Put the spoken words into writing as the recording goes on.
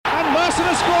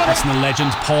Arsenal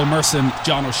legends Paul Merson,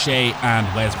 John O'Shea and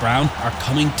Wes Brown are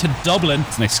coming to Dublin.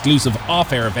 It's an exclusive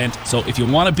off-air event, so if you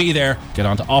want to be there, get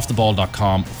on to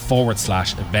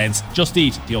offtheball.com/events. Just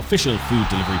Eat, the official food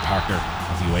delivery partner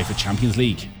of the UEFA Champions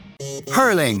League.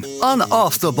 Hurling on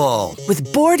Off the Ball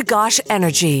with Bord Gais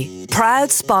Energy, proud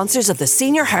sponsors of the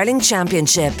Senior Hurling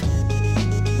Championship.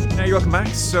 Now you're welcome back.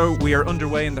 So we are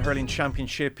underway in the Hurling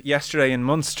Championship. Yesterday in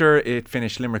Munster it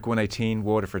finished Limerick 118,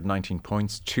 Waterford 19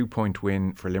 points, 2-point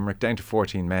win for Limerick, down to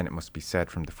 14 men it must be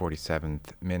said from the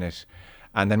 47th minute.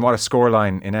 And then what a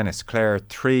scoreline in Ennis. Clare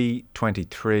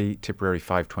 3-23, Tipperary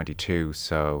 5-22.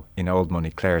 So in old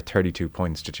money, Clare 32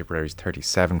 points to Tipperary's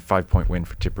 37, 5-point win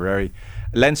for Tipperary.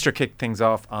 Leinster kicked things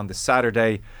off on the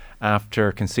Saturday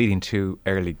after conceding 2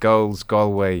 early goals.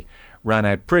 Galway ran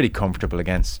out pretty comfortable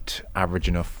against average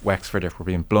enough Wexford, if we're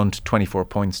being blunt, 24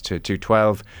 points to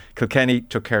 212. Kilkenny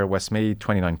took care of Westmeath,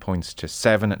 29 points to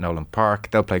 7 at Nolan Park.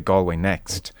 They'll play Galway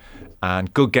next.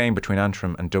 And good game between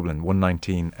Antrim and Dublin,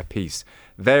 119 apiece.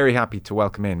 Very happy to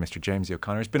welcome in Mr. Jamesie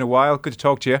O'Connor. It's been a while. Good to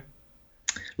talk to you.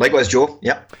 Likewise, Joe.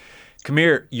 Yeah. Come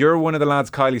here. You're one of the lads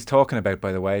Kiely's talking about,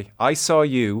 by the way. I saw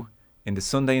you in the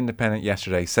Sunday Independent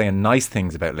yesterday saying nice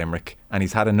things about Limerick, and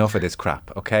he's had enough of this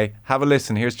crap, okay? Have a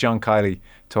listen. Here's John Kiely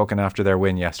talking after their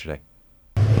win yesterday.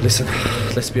 Listen,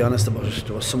 let's be honest about it.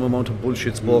 There was some amount of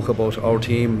bullshit spoke about our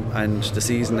team and the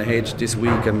season ahead this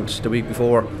week and the week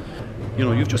before. You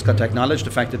know, you've just got to acknowledge the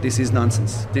fact that this is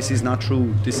nonsense. This is not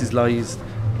true. This is lies.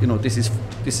 You know, this is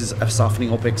a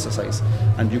softening up exercise,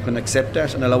 and you can accept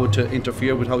that and allow it to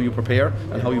interfere with how you prepare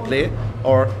and how you play,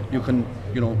 or you can,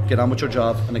 you know, get on with your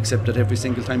job and accept that every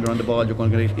single time you're on the ball you're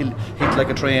going to get hit like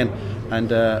a train,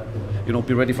 and you know,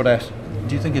 be ready for that.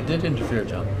 Do you think it did interfere,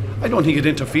 John? I don't think it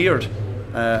interfered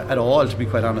at all, to be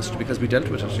quite honest, because we dealt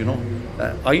with it. You know,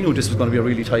 I knew this was going to be a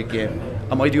really tight game.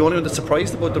 Am I the only one that's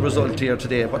surprised about the result here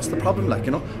today? What's the problem? Like,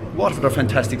 you know, Waterford are a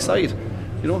fantastic side.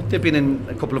 You know, they've been in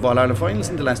a couple of All-Ireland finals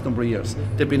in the last number of years.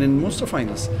 They've been in Munster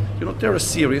finals. You know, they're a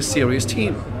serious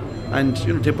team. And,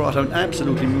 you know, they brought out an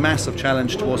absolutely massive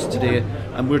challenge to us today,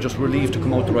 and we're just relieved to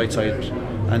come out the right side of it.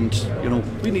 And, you know,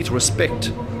 we need to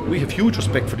respect. We have huge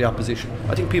respect for the opposition.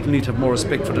 I think people need to have more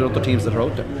respect for the other teams that are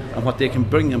out there and what they can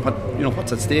bring and what, you know,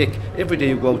 what's at stake. Every day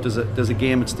you go out, there's a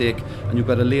game at stake, and you've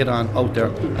got to lay it on out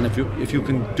there. And if you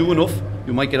can do enough,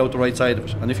 you might get out the right side of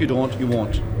it. And if you don't, you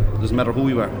won't. It doesn't matter who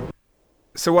you are.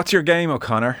 So what's your game,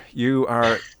 O'Connor? You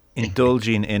are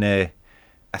indulging in a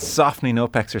softening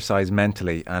up exercise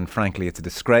mentally, and frankly it's a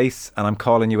disgrace, and I'm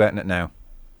calling you out on it now.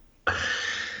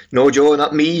 No, Joe,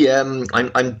 not me. I'm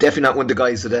definitely not one of the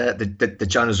guys that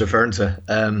John is referring to.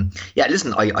 Yeah,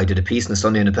 listen, I did a piece in the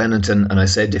Sunday Independent, and I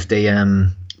said if they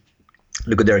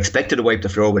look, they're expected to wipe the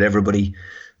floor with everybody.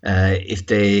 If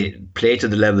they play to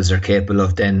the levels they're capable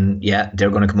of, then yeah, they're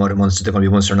going to come out of Munster. They're going to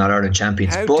be Munster, not Ireland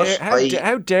champions.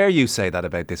 How dare you say that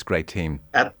about this great team?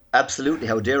 Absolutely,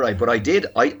 how dare I? But I did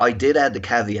add the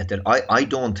caveat that I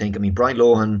don't think. I mean, Brian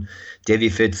Lohan, Davy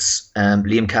Fitz,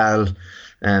 Liam Cahill,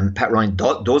 Pat Ryan,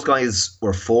 those guys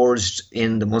were forged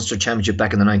in the Munster Championship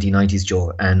back in the 1990s,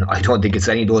 Joe, and I don't think it's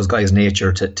any of those guys'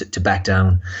 nature to back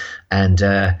down. And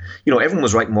you know, everyone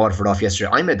was writing Waterford off yesterday.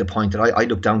 I made the point that I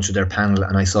looked down through their panel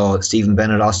and I saw Stephen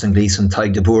Bennett, Austin Gleeson,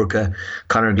 Tyg de Bourke,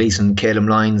 Conor Gleeson, Caleb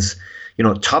Lyons, you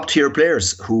know, top tier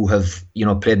players who have, you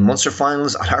know, played Munster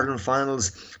finals, Ireland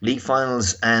finals, league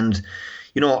finals, and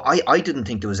you know, I didn't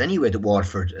think there was any way that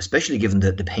Waterford, especially given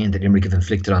the pain that Limerick have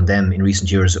inflicted on them in recent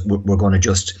years, were going to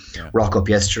just rock up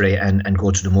yesterday and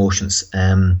go through the motions.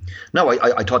 No,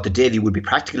 I thought that Davy would be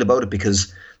practical about it,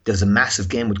 because there's a massive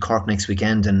game with Cork next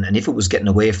weekend, and if it was getting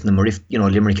away from them, or if, you know,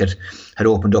 Limerick had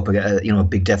opened up a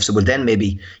big deficit, well then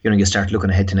maybe, you know, you start looking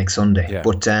ahead to next Sunday. Yeah.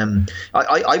 But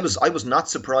I was not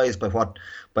surprised by what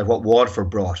Waterford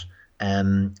brought.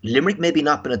 Limerick maybe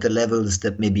not been at the levels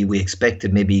that maybe we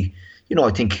expected. Maybe, you know,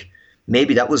 I think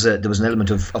maybe there was an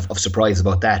element of surprise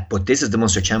about that. But this is the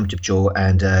Munster Championship, Joe,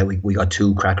 and we got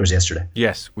 2 crackers yesterday.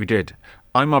 Yes, we did.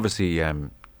 I'm obviously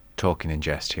talking in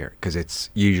jest here, because it's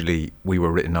usually we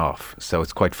were written off, so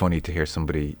it's quite funny to hear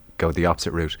somebody go the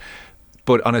opposite route.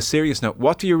 But on a serious note,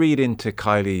 what do you read into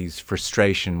Kiely's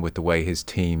frustration with the way his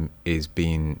team is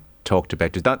being talked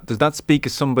about? Does that speak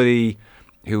as somebody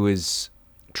who is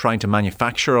trying to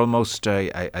manufacture almost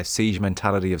a siege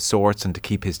mentality of sorts, and to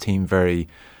keep his team very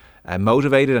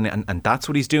motivated, and that's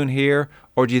what he's doing here?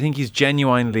 Or do you think he's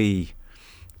genuinely,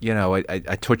 you know,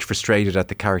 a touch frustrated at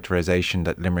the characterisation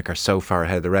that Limerick are so far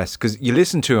ahead of the rest? Because you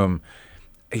listen to him,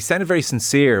 he sounded very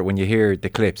sincere when you hear the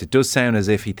clips. It does sound as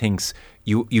if he thinks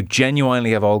you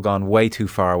genuinely have all gone way too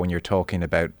far when you're talking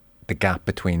about the gap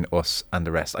between us and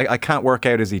the rest. I can't work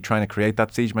out, is he trying to create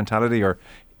that siege mentality, or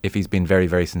if he's been very,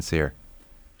 very sincere?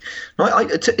 No,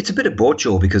 it's a bit of both,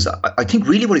 Joe, because I think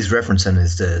really what he's referencing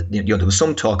is there was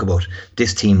some talk about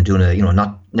this team doing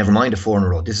never mind a 4 in a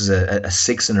row. This is a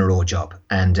 6 in a row job,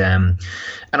 and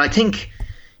I think,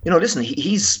 listen,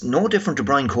 he's no different to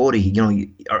Brian Cody,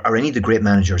 or any of the great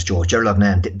managers, Joe, Gerald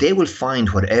Ognan. They will find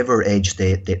whatever edge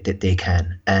they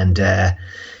can, and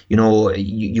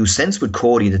you sense with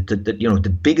Cody that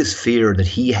the biggest fear that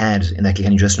he had in that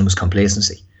Kilkenny dressing room was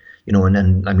complacency, and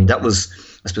then I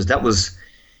suppose that was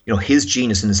his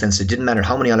genius, in the sense that it didn't matter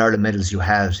how many All-Ireland medals you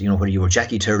had, whether you were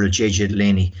Jackie Tyrrell, JJ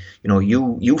Delaney,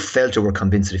 you felt or were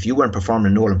convinced that if you weren't performing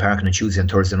in Nolan Park on a Tuesday and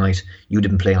Thursday night, you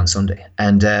didn't play on Sunday.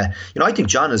 And, I think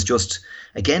John is just,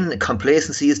 again,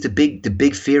 complacency is the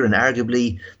big fear, and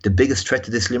arguably the biggest threat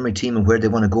to this Limerick team and where they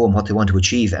want to go and what they want to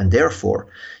achieve. And therefore,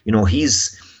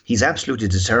 he's absolutely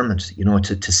determined,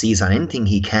 to seize on anything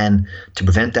he can to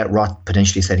prevent that rot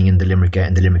potentially setting in the Limerick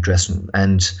dressing room.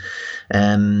 And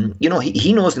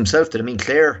he knows himself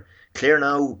that, Clare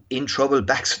now in trouble,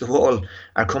 backs to the wall,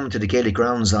 are coming to the Gaelic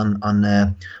grounds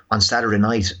on Saturday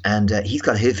night, and he's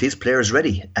got his players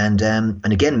ready. And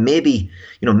again, maybe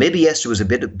yesterday was a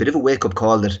bit of a wake up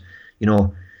call that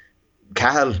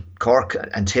Cahill, Cork,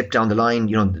 and Tip down the line.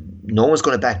 No one's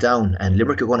going to back down, and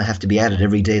Limerick are going to have to be at it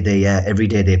every day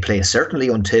they play. Certainly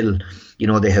until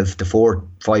they have the 4,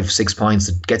 5, 6 points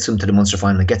that gets them to the Munster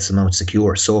final and gets them out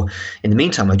secure. So in the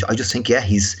meantime, I just think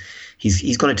he's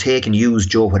going to take and use,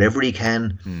 Joe, whatever he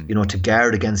can, to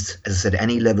guard against, as I said,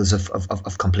 any levels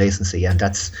of complacency, and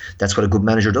that's what a good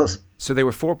manager does. So they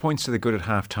were 4 points to the good at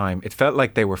half time. It felt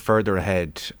like they were further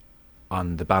ahead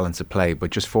on the balance of play, but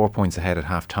just 4 points ahead at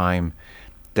half time.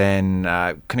 Then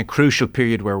kind of crucial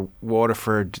period where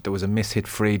Waterford, there was a mishit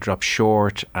free, dropped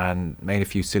short and made a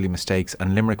few silly mistakes,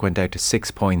 and Limerick went out to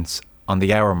 6 points on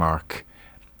the hour mark,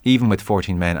 even with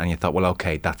 14 men, and you thought, well,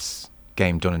 okay, that's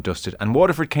game done and dusted. And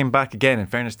Waterford came back again. In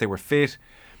fairness, they were fit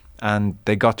and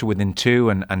they got to within 2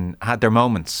 and had their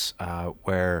moments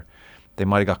where they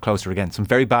might have got closer again. Some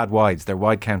very bad wides. Their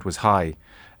wide count was high,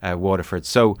 Waterford.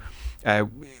 So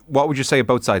what would you say of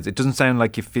both sides? It doesn't sound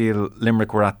like you feel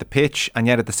Limerick were at the pitch, and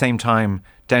yet at the same time,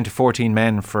 down to 14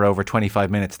 men for over 25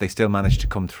 minutes, they still managed to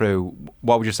come through.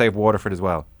 What would you say of Waterford as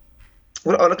well?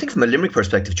 Well, I think from a Limerick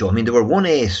perspective, Joe, they were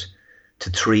 1-8 to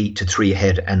 3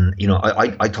 ahead, and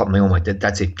I thought in my own mind that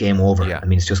that's it, game over. Yeah.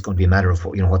 It's just going to be a matter of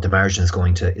what the margin is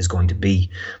going to be.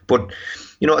 But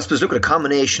I suppose look at a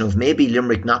combination of maybe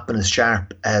Limerick not being as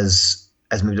sharp as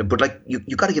maybe, but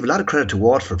you got to give a lot of credit to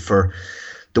Waterford for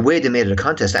the way they made it a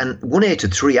contest. And 1-8 to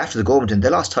 3 after the goal, they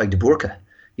lost Tadhg de Burka,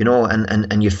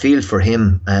 and you feel for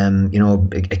him,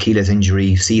 Achilles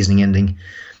injury, seasoning ending,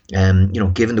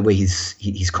 given the way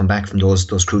he's come back from those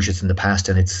cruciates in the past,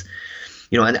 and it's,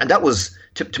 and that was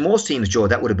to most teams, Joe,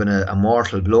 that would have been a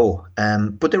mortal blow.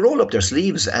 But they roll up their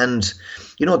sleeves, and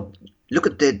look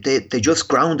at they just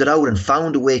ground it out and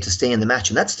found a way to stay in the match,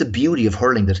 and that's the beauty of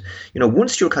hurling. That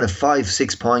once you're kind of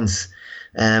 5-6 points.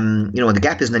 And the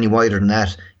gap isn't any wider than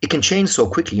that. It can change so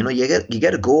quickly. You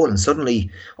get a goal and suddenly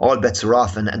all bets are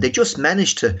off. And they just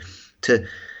managed to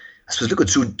I suppose look at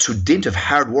through dint of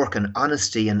hard work and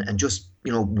honesty and just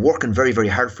working very, very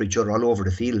hard for each other all over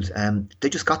the field. They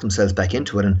just got themselves back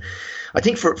into it. And I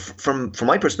think from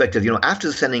my perspective, after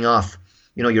the sending off,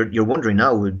 you're wondering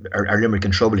now, are Limerick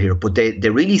in trouble here? But they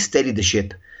really steadied the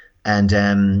ship. And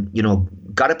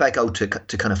got it back out to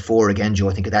kind of 4 again, Joe.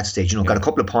 I think at that stage, got a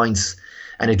couple of points.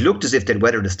 And it looked as if they'd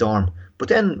weathered the storm. But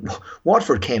then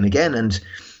Waterford came again. And,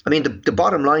 the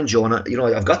bottom line, Joe, and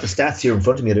I've got the stats here in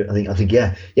front of me. I think,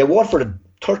 Waterford had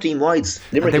 13 wides.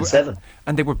 Limerick had 7.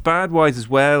 And they were bad wides as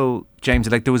well, James.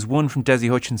 Like, there was one from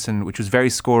Desi Hutchinson, which was very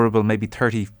scoreable, maybe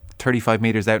 30, 35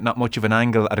 metres out, not much of an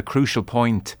angle at a crucial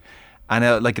point. And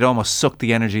it almost sucked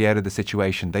the energy out of the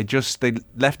situation. They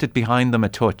left it behind them a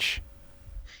touch.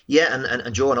 Yeah,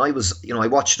 and Joe, and I was, I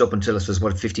watched it up until it was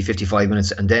 50-55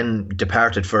 minutes, and then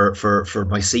departed for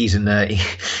my seat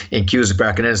in Cusack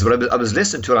Park and Ennis. But I was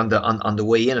listening to it on the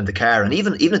way in the car, and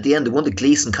even at the end, the one that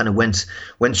Gleeson kind of went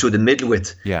through the middle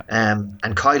with. Yeah.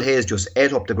 And Kyle Hayes just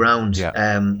ate up the ground.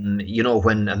 Yeah.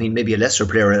 When maybe a lesser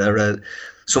player or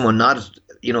someone not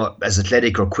as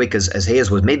athletic or quick as Hayes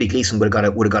was, maybe Gleeson would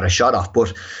have got a shot off.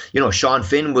 But Sean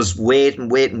Finn was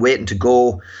waiting to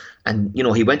go. And,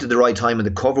 he went at the right time and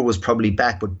the cover was probably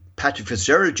back. But Patrick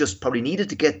Fitzgerald just probably needed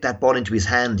to get that ball into his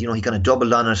hand. He kind of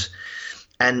doubled on it.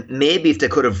 And maybe if they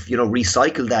could have,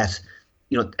 recycled that,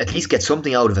 at least get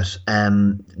something out of it.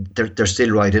 They're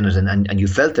still right in it. And you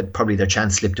felt that probably their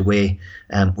chance slipped away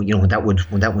when that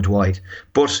went wide.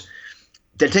 But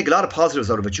they'll take a lot of positives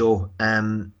out of it, Joe.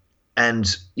 And,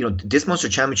 this Munster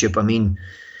Championship,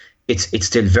 it's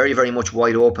still very, very much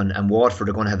wide open, and Waterford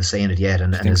are going to have a say in it yet.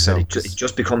 And as I said, it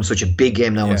just becomes such a big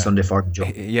game now on Sunday for them,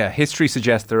 Joe. Yeah, history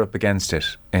suggests they're up against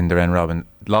it in their end robin.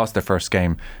 Lost their first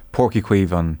game, Porky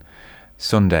Queeve on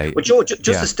Sunday. But Joe,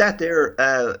 just a stat there,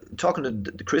 talking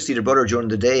to Christy, their brother, during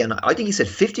the day, and I think he said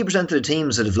 50% of the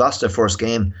teams that have lost their first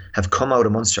game have come out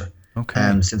of Munster. Okay,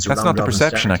 since that's not the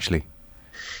perception, actually.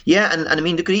 Yeah, and I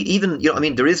mean, even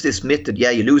there is this myth that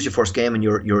you lose your first game and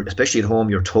you're especially at home,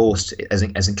 you're toast, as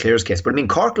in Clare's case. But I mean,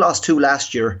 Cork lost 2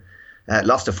 last year,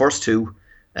 lost the first 2,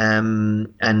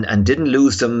 and didn't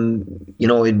lose them.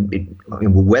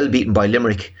 Well beaten by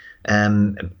Limerick.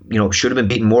 Should have been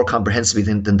beaten more comprehensively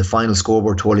than the final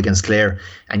scoreboard told against Clare,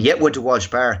 and yet went to Walsh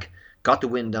Park, got the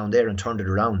win down there and turned it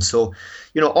around. So,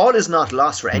 all is not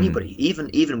lost for anybody,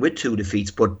 even with 2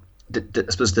 defeats. But I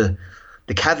suppose the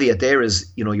caveat there is,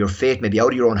 your fate may be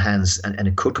out of your own hands, and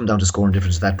it could come down to scoring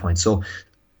difference at that point. So,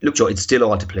 look, Joe, it's still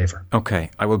all to play for. Okay,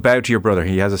 I will bow to your brother.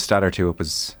 He has a stat or two up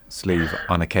his sleeve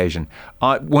on occasion.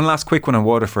 One last quick one on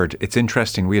Waterford. It's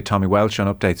interesting. We had Tommy Welch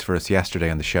on updates for us yesterday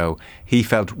on the show. He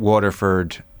felt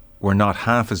Waterford were not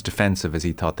half as defensive as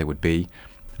he thought they would be.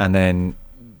 And then,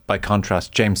 by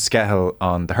contrast, James Skehill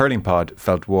on the Hurling Pod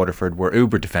felt Waterford were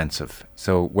uber defensive.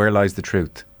 So where lies the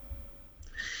truth?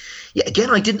 Yeah, again,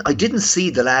 I didn't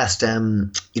see the last,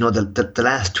 the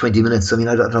last 20 minutes. I mean,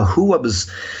 I don't know who I was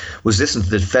listening to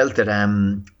that felt that,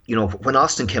 when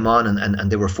Austin came on and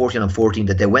they were 14-14,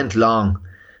 that they went long.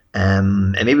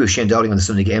 And maybe it was Shane Dowling on the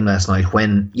Sunday game last night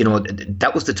when,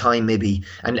 that was the time maybe,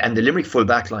 and the Limerick full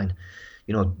back line,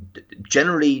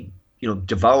 generally,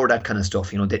 devour that kind of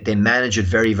stuff. They manage it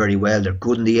very, very well. They're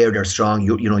good in the air. They're strong.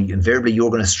 Invariably you're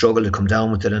going to struggle to come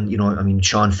down with it. And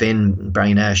Sean Finn,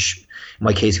 Barry Nash, in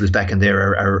my case, he was back in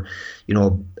there, are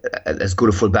as good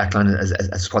a full back line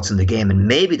as what's in the game. And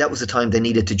maybe that was the time they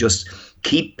needed to just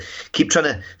keep trying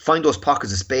to find those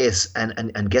pockets of space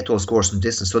and get those scores from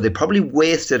distance. So they probably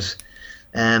wasted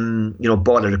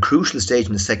ball at a crucial stage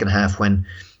in the second half when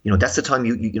that's the time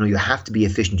you have to be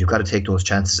efficient. You've got to take those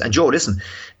chances. And Joe, listen.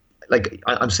 Like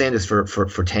I'm saying this for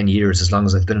 10 years, as long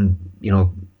as I've been,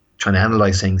 trying to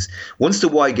analyse things. Once the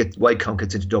wide count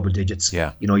gets into double digits,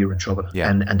 you're in trouble. Yeah.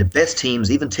 And the best teams,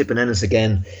 even Tip and Ennis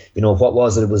again, what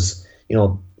was it? It was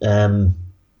 10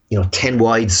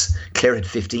 wides. Clare had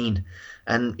 15,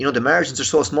 and the margins are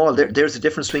so small. There's the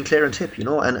difference between Clare and Tip,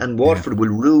 and Waterford will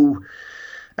rue,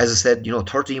 as I said,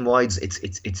 13 wides.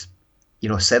 It's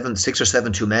 6 or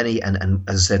 7 too many, and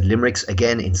as I said, Limerick's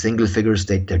again in single figures.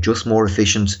 They're just more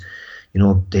efficient.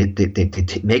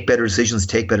 They make better decisions,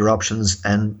 take better options,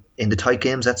 and in the tight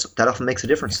games, that often makes a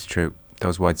difference. It's true.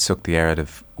 Those wides suck the air out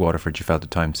of Waterford, you felt at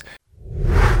times.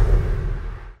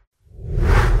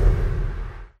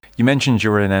 You mentioned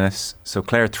you were in Ennis, so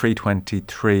Clare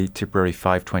 323, Tipperary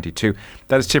 522.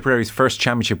 That is Tipperary's first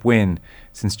championship win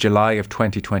since July of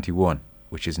 2021.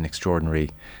 Which is an extraordinary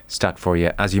stat for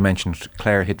you. As you mentioned,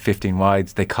 Clare hit 15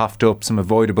 wides. They coughed up some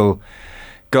avoidable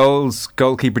goals.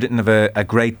 Goalkeeper didn't have a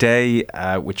great day,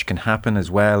 which can happen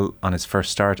as well on his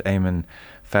first start. Eamon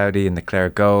Fowdy in the Clare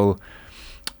goal.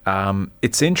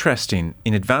 It's interesting.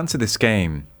 In advance of this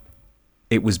game,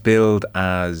 it was billed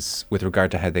as, with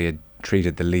regard to how they had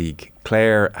treated the league,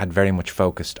 Clare had very much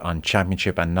focused on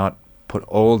championship and not put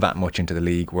all that much into the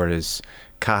league, whereas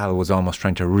Cahill was almost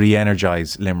trying to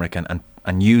re-energise Limerick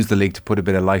and use the league to put a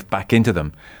bit of life back into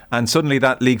them. And suddenly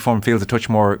that league form feels a touch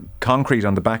more concrete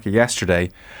on the back of yesterday.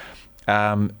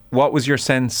 What was your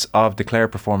sense of the Clare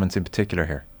performance in particular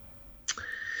here?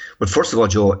 Well, first of all,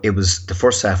 Joe, it was the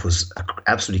first half was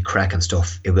absolutely cracking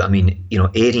stuff.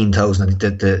 18,000.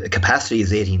 The capacity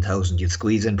is 18,000. You'd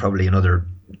squeeze in probably another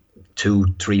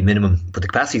 2-3 minimum, but the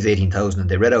capacity is 18,000, and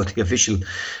they read out the official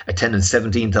attendance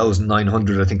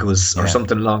 17,900, I think it was, or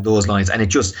something along those lines. And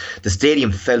the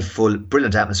stadium felt full,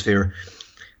 brilliant atmosphere,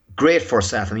 great first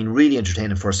half. Really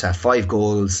entertaining first half. 5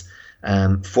 goals,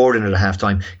 4 in at half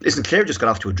time. Listen, Clare just got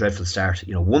off to a dreadful start.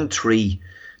 1-3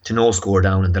 to no score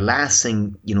down, and the last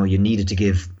thing you needed to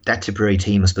give that Tipperary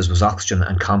team, I suppose, was oxygen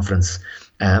and confidence.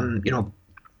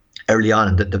 Early on,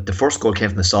 and the first goal came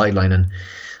from the sideline, and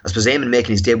I suppose Eamon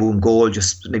making his debut goal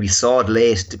just maybe saw it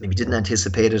late, maybe didn't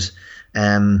anticipate it.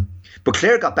 But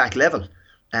Clare got back level.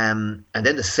 And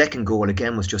then the second goal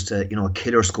again was just a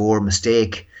killer score,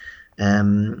 mistake.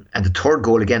 And the third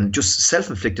goal again, just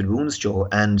self-inflicted wounds, Joe.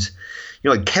 And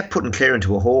it kept putting Clare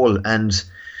into a hole. And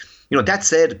that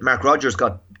said, Mark Rogers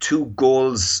got 2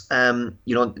 goals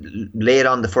late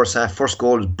on the first half. First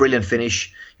goal was brilliant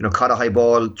finish, caught a high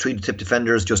ball, 3 Tip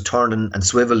defenders just turned and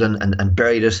swiveled and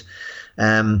buried it.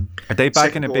 Are they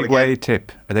back in a big way,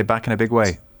 Tip? Are they back in a big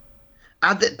way?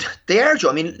 They are,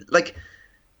 Joe.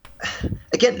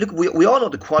 again, look, we all know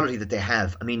the quality that they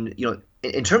have. I mean,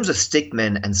 in terms of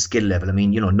stickmen and skill level, I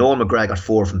mean, Noel McGrath got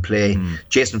 4 from play.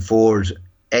 Jason Ford,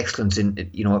 excellent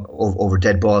in over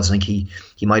dead balls. I think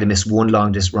he might have missed one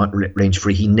long range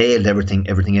free. He nailed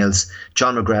everything else.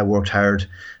 John McGrath worked hard.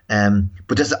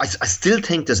 But I still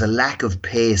think there's a lack of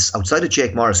pace outside of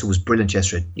Jake Morris, who was brilliant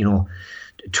yesterday.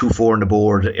 2-4 on the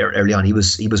board early on. He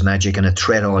was magic and a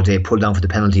threat all day. Pulled down for the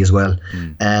penalty as well.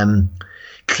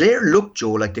 Clare looked,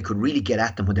 Joe, like they could really get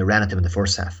at them when they ran at them in the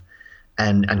first half,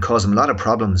 and cause them a lot of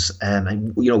problems.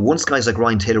 And once guys like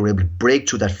Ryan Taylor were able to break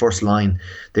through that first line,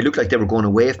 they looked like they were going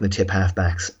away from the tip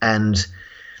halfbacks. And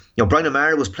Brian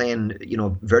O'Mara was playing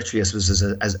virtually as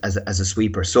a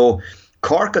sweeper. So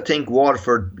Cork, I think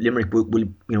Waterford, Limerick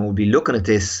will be looking at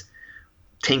this,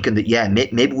 thinking that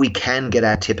maybe we can get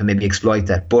at Tip and maybe exploit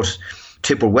that. But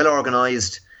Tip were well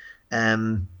organised,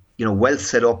 well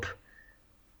set up.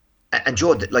 And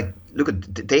Joe, look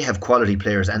at, they have quality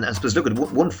players. And I suppose, look at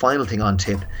one final thing on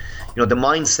Tip. The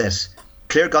mindset.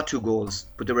 Clare got 2 goals,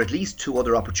 but there were at least 2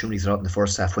 other opportunities out in the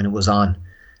first half when it was on.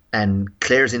 And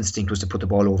Clare's instinct was to put the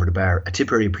ball over the bar. A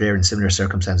Tipperary player in similar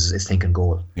circumstances is thinking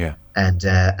goal. Yeah. And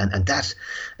that,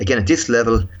 again, at this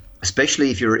level, especially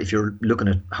if you're looking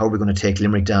at how we're going to take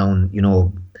Limerick down,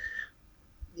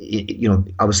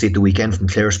 obviously at the weekend from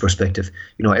Clare's perspective,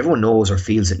 everyone knows or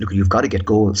feels that, look, you've got to get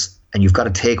goals and you've got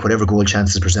to take whatever goal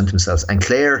chances present themselves. And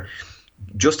Clare,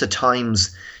 just at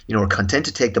times, are content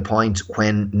to take the point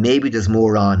when maybe there's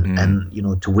more on, and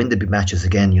to win the big matches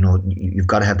again, you've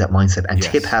got to have that mindset. And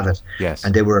Tip have it. Yes.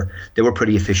 And they were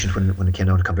pretty efficient when it came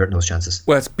down to converting those chances.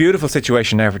 Well, it's a beautiful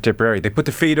situation now for Tipperary. They put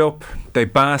the feet up, they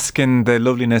bask in the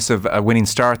loveliness of a winning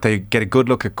start. They get a good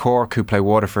look at Cork, who play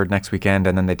Waterford next weekend,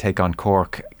 and then they take on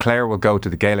Cork. Clare will go to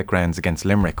the Gaelic grounds against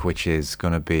Limerick, which is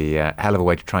going to be a hell of a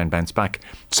way to try and bounce back.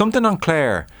 Something on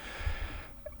Clare.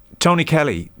 Tony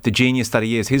Kiely, the genius that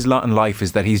he is, his lot in life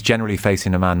is that he's generally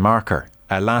facing a man marker.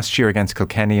 Last year against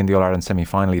Kilkenny in the All-Ireland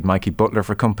semi-final, he had Mikey Butler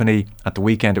for company. At the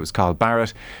weekend, it was Carl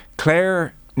Barrett.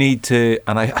 Clare need to,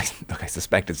 and I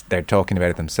suspect they're talking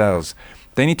about it themselves,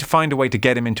 they need to find a way to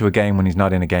get him into a game when he's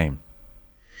not in a game.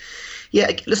 Yeah,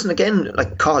 listen, again,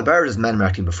 like Carl Barrett has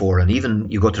man-marked him before, and even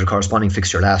you go to the corresponding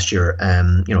fixture last year,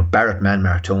 Barrett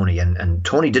man-marked Tony, and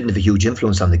Tony didn't have a huge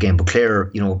influence on the game, but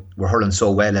Clare, were hurling so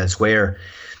well elsewhere.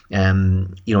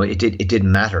 It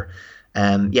didn't matter.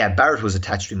 Barrett was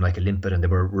attached to him like a limpet, and they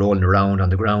were rolling around on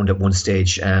the ground at one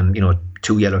stage.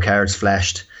 2 yellow cards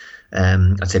flashed.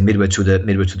 I'd say midway through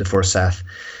the first half.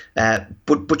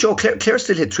 But Joe, Clare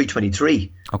still hit 323.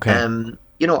 Okay.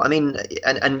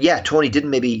 Tony didn't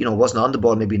maybe wasn't on the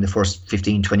ball maybe in the first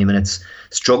 15-20 minutes.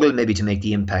 Struggled maybe to make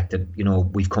the impact that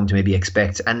we've come to maybe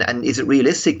expect. And is it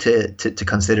realistic to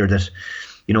consider that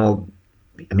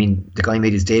the guy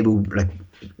made his debut like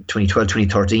 2012,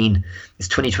 2013. It's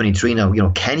 2023 now.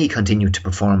 Can he continue to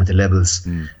perform at the levels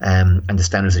and the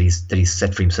standards that he's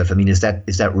set for himself? I mean, is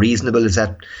that reasonable? Is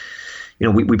that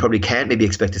we probably can't maybe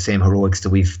expect the same heroics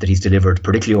that he's delivered,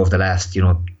 particularly over the last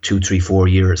 2, 3, 4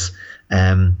 years.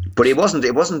 But it wasn't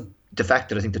the fact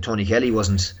that I think that Tony Kiely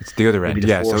wasn't. It's the other end.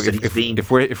 Yeah. So if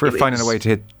we're finding a way to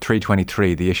hit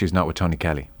 323, the issue's not with Tony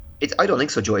Kiely. I don't think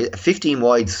so, Joe. 15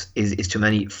 wides is too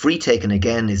many. Free taking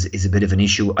again is a bit of an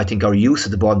issue. I think our use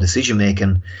of the ball decision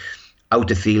making out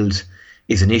the field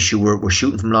is an issue. We're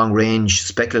shooting from long range,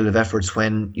 speculative efforts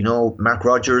when Mark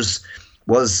Rodgers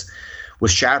was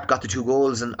sharp, got the 2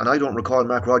 goals, and I don't recall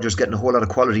Mark Rodgers getting a whole lot of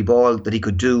quality ball that he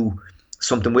could do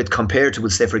something with compared to,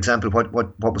 say, for example,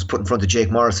 what was put in front of Jake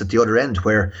Morris at the other end,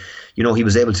 where he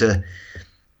was able to,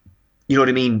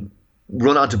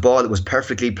 run onto ball that was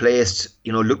perfectly placed,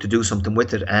 look to do something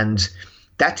with it. And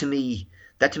that to me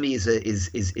is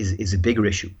a bigger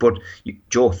issue. But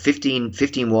Joe, 15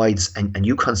 wides and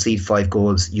you concede 5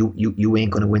 goals, you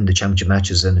ain't going to win the championship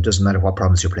matches, and it doesn't matter what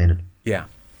province you're playing in. Yeah.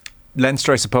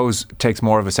 Leinster, I suppose, takes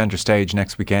more of a centre stage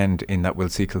next weekend in that we'll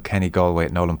see Kilkenny Galway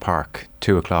at Nolan Park,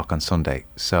 2:00 on Sunday.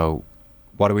 So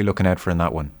what are we looking out for in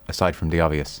that one, aside from the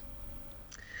obvious?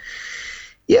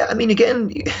 Yeah, I mean,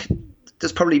 again,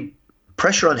 there's probably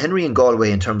pressure on Henry and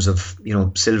Galway in terms of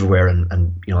silverware and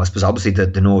I suppose obviously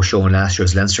the no show in last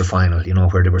year's Leinster final,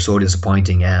 where they were so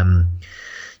disappointing. I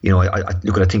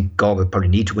think Galway probably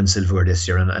need to win silverware this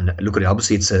year, and look at it.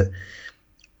 Obviously,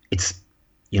 it's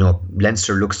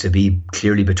Leinster looks to be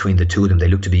clearly between the two of them. They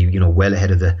look to be well ahead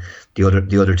of the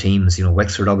other teams.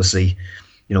 Wexford obviously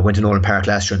went to Nolan Park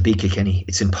last year and beat Kilkenny.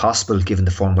 It's impossible given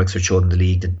the form Wexford showed in the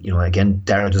league that again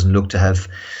Dara doesn't look to have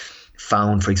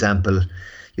found, for example,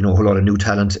 a whole lot of new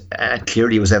talent. And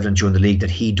clearly, it was evident during the league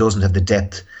that he doesn't have the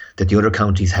depth that the other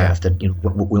counties have. That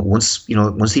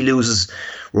once he loses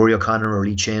Rory O'Connor or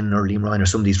Lee Chin or Liam Ryan or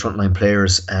some of these frontline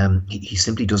players, he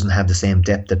simply doesn't have the same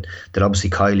depth that obviously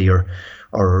Kiely or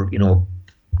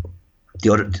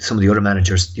some of the other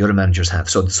managers have.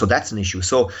 So that's an issue.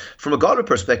 So from a Galway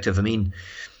perspective, I mean,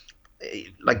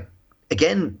 like,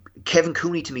 again, Kevin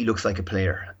Cooney to me looks like a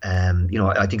player.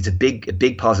 I think it's a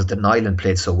big positive that Nyland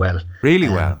played so well. Really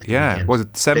well, yeah. Was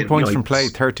it 7 points from play,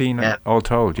 13 all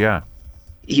told? Yeah.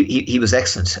 He was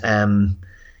excellent. And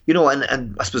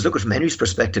I suppose looking from Henry's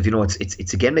perspective,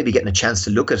 it's again maybe getting a chance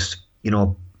to look at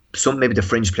some maybe the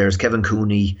fringe players, Kevin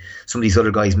Cooney, some of these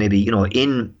other guys, maybe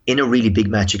in a really big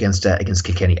match against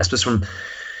Kilkenny. I suppose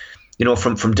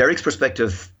from Derek's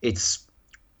perspective, it's,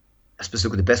 I suppose,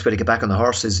 look, the best way to get back on the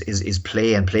horse is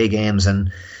play games.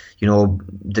 And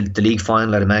the league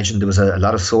final, I'd imagine there was a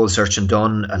lot of soul searching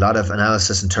done, a lot of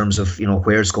analysis in terms of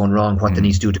where it's going wrong, what they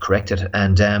need to do to correct it.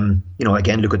 And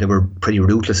again, look, they were pretty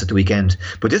ruthless at the weekend.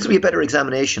 But this will be a better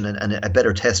examination and a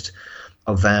better test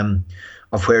of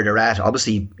where they're at.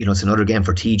 Obviously, it's another game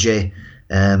for TJ.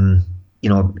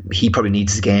 He probably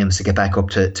needs the games to get back up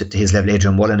to his level.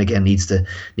 Adrian Mullen again needs the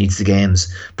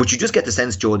games. But you just get the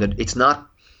sense, Joe, that it's not,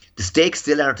 the stakes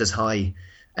still aren't as high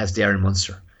as they are in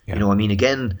Munster. Yeah.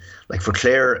 Again, like for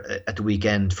Clare at the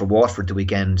weekend, for Waterford the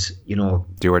weekend,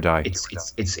 do or die.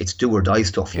 It's do or die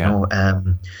stuff,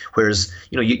 whereas,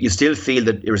 you still feel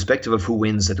that irrespective of who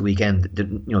wins at the weekend,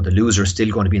 the loser is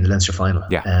still going to be in the Leinster final.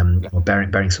 Yeah.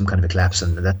 Barring some kind of a collapse,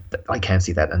 and that I can't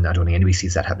see that, and I don't think anybody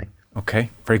sees that happening. Okay,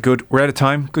 very good. We're out of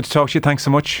time. Good to talk to you. Thanks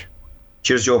so much.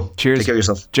 Cheers, Joe. Cheers. Take care of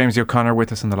yourself. Jamesie O'Connor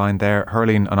with us on the line there.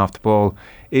 Hurling on Off the Ball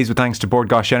is with thanks to Bord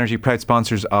Gais Energy, proud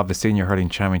sponsors of the Senior Hurling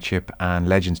Championship and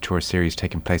Legends Tour Series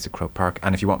taking place at Croke Park.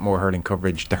 And if you want more hurling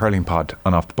coverage, the Hurling Pod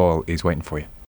on Off the Ball is waiting for you.